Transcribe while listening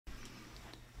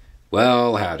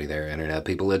Well, howdy there, Internet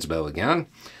people. It's Beau again.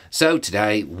 So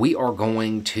today we are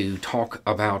going to talk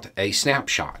about a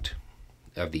snapshot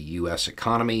of the U.S.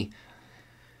 economy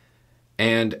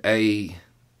and a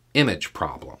image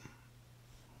problem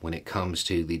when it comes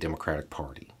to the Democratic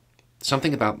Party.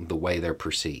 Something about the way they're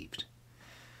perceived.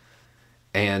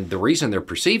 And the reason they're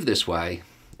perceived this way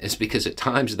is because at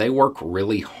times they work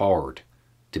really hard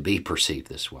to be perceived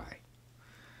this way.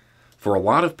 For a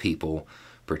lot of people,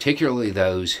 particularly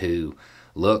those who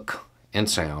look and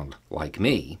sound like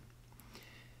me,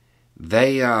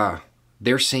 they're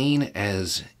seen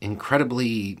as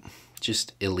incredibly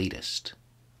just elitist.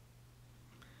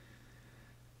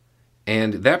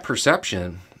 And that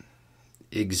perception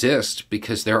exists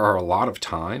because there are a lot of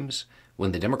times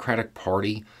when the Democratic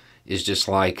Party is just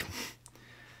like,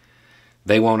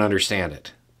 they won't understand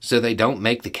it. So they don't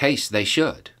make the case they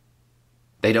should.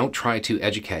 They don't try to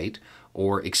educate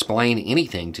or explain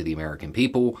anything to the American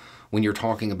people when you're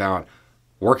talking about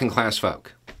working class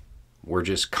folk. We're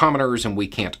just commoners and we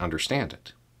can't understand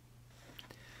it.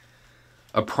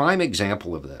 A prime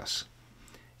example of this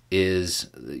is,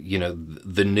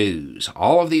 the news.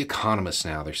 All of the economists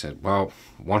now, they said, well,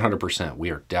 100%,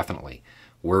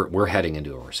 we're heading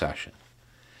into a recession.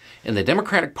 And the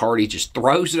Democratic Party just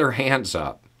throws their hands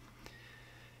up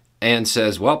and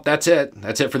says, well, that's it.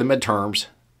 That's it for the midterms.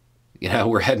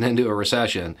 We're heading into a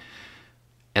recession.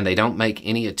 And they don't make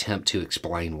any attempt to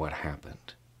explain what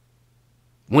happened,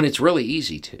 when it's really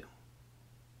easy to.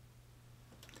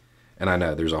 And I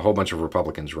know there's a whole bunch of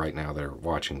Republicans right now that are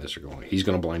watching this are going, he's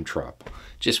going to blame Trump.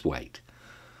 Just wait.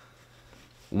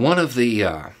 One of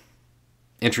the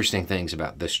interesting things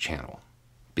about this channel,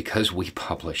 because we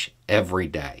publish every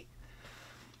day,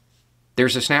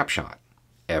 there's a snapshot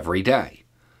every day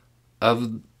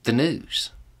of the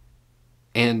news.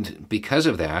 And because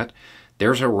of that,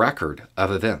 there's a record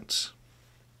of events.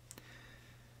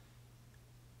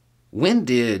 When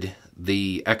did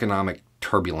the economic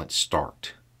turbulence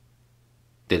start?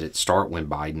 Did it start when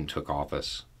Biden took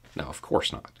office? No, of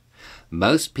course not.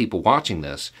 Most people watching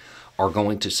this are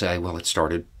going to say, well, it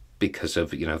started because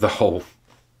of, the whole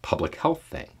public health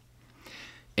thing.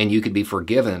 And you could be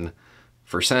forgiven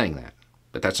for saying that.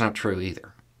 But that's not true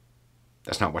either.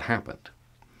 That's not what happened.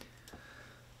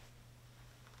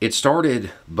 It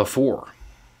started before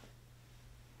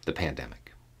the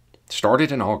pandemic. It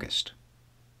started in August.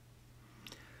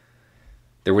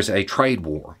 There was a trade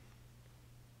war.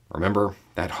 Remember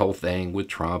that whole thing with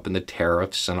Trump and the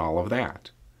tariffs and all of that.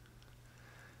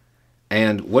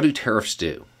 And what do tariffs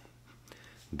do?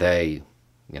 They,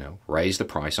 raise the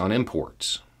price on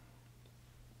imports.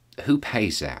 Who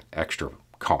pays that extra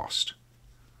cost?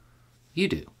 You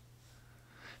do.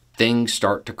 Things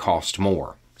start to cost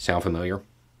more. Sound familiar?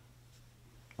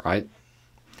 Right?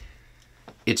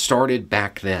 It started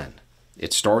back then.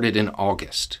 It started in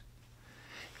August.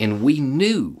 And we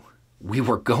knew we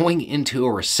were going into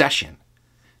a recession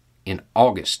in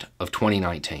August of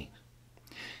 2019.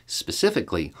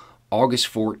 Specifically,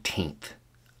 August 14th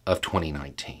of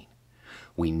 2019.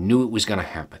 We knew it was going to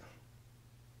happen.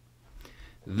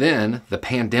 Then the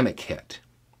pandemic hit.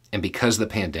 And because the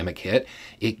pandemic hit,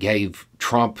 it gave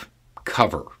Trump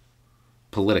cover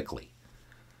politically.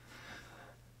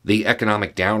 The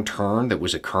economic downturn that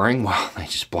was occurring, well, they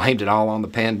just blamed it all on the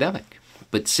pandemic.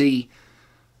 But see,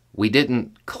 we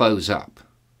didn't close up.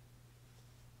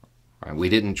 Right? We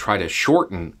didn't try to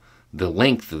shorten the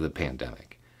length of the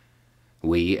pandemic.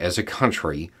 We, as a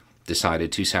country,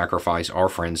 decided to sacrifice our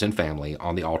friends and family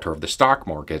on the altar of the stock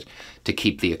market to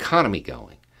keep the economy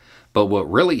going. But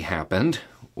what really happened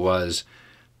was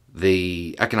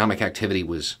the economic activity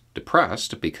was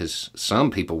depressed because some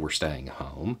people were staying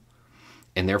home,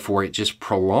 and therefore it just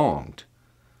prolonged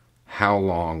how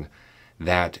long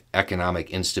that economic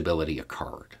instability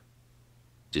occurred.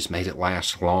 Just made it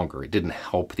last longer. It didn't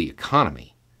help the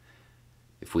economy.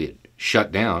 If we had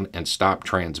shut down and stopped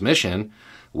transmission,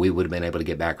 we would have been able to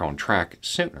get back on track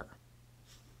sooner.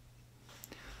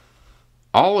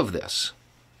 All of this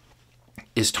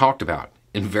is talked about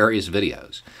in various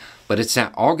videos, but it's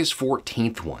that August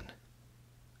 14th one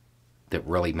that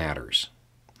really matters.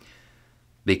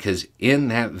 Because in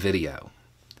that video,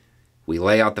 we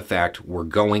lay out the fact we're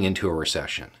going into a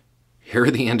recession. Here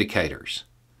are the indicators.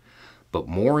 But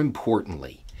more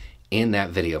importantly, in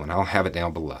that video, and I'll have it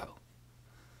down below,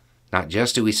 not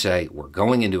just do we say we're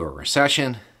going into a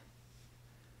recession,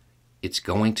 it's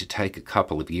going to take a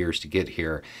couple of years to get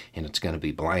here, and it's going to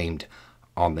be blamed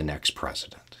on the next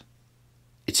president.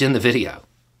 It's in the video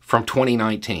from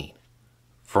 2019,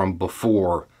 from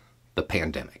before the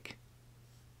pandemic.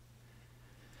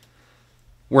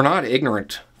 We're not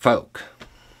ignorant folk.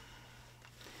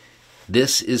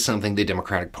 This is something the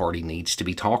Democratic Party needs to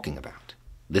be talking about.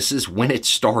 This is when it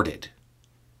started.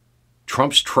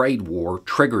 Trump's trade war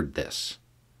triggered this.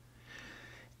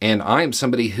 And I am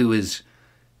somebody who is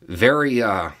very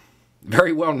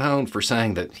well known for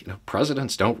saying that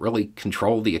presidents don't really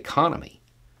control the economy.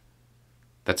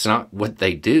 That's not what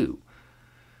they do.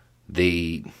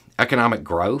 The economic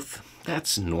growth,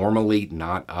 that's normally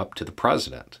not up to the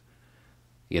president.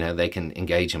 They can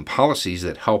engage in policies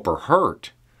that help or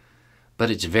hurt, but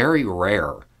it's very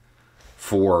rare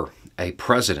for a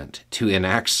president to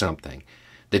enact something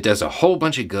that does a whole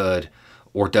bunch of good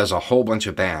or does a whole bunch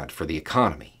of bad for the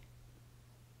economy.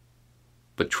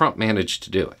 But Trump managed to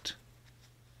do it.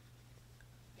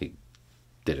 He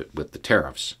did it with the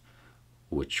tariffs,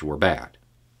 which were bad.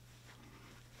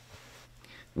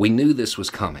 We knew this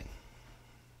was coming.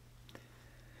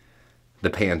 The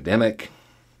pandemic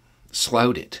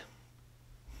slowed it.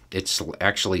 It's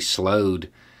actually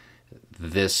slowed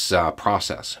this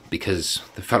process because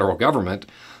the federal government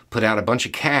put out a bunch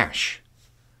of cash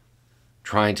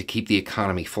trying to keep the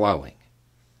economy flowing.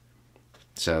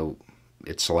 So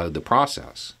it slowed the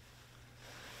process.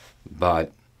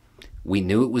 But we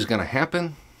knew it was going to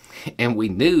happen, and we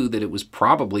knew that it was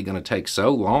probably going to take so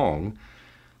long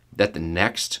that the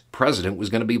next president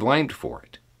was going to be blamed for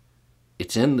it.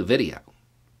 It's in the video.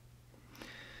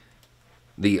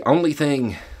 The only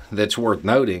thing that's worth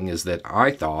noting is that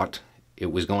I thought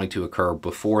it was going to occur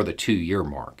before the 2-year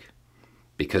mark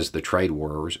because the trade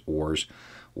wars were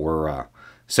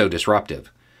so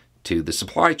disruptive to the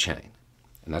supply chain.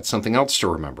 And that's something else to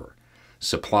remember.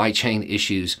 Supply chain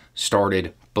issues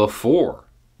started before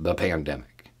the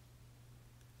pandemic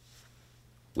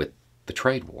with the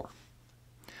trade war.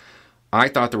 I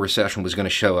thought the recession was going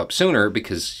to show up sooner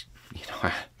because,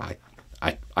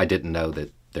 I didn't know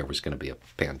that there was going to be a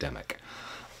pandemic.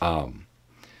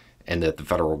 And that the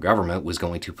federal government was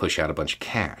going to push out a bunch of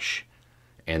cash.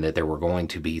 And that there were going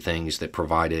to be things that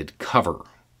provided cover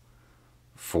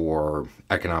for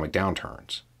economic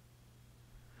downturns.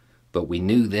 But we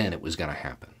knew then it was going to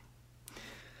happen.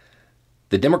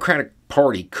 The Democratic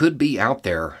Party could be out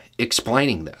there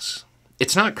explaining this.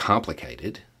 It's not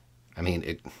complicated. I mean,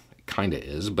 it kind of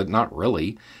is, but not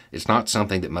really. It's not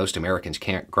something that most Americans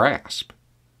can't grasp.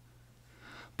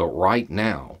 But right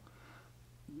now,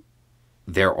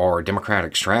 there are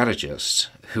Democratic strategists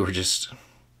who are just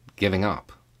giving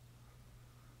up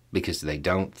because they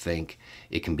don't think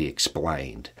it can be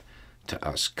explained to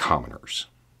us commoners.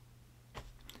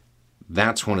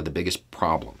 That's one of the biggest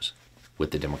problems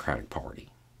with the Democratic Party.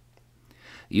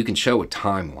 You can show a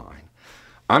timeline.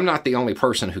 I'm not the only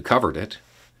person who covered it.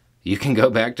 You can go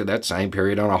back to that same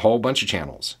period on a whole bunch of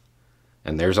channels.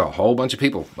 And there's a whole bunch of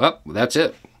people. Well, that's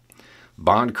it.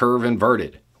 Bond curve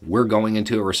inverted. We're going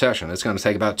into a recession. It's going to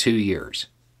take about 2 years.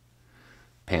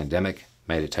 Pandemic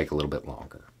made it take a little bit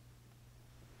longer.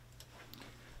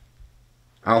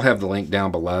 I'll have the link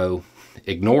down below.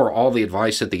 Ignore all the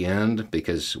advice at the end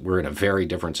because we're in a very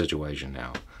different situation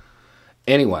now.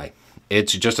 Anyway,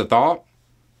 it's just a thought.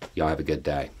 Y'all have a good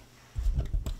day.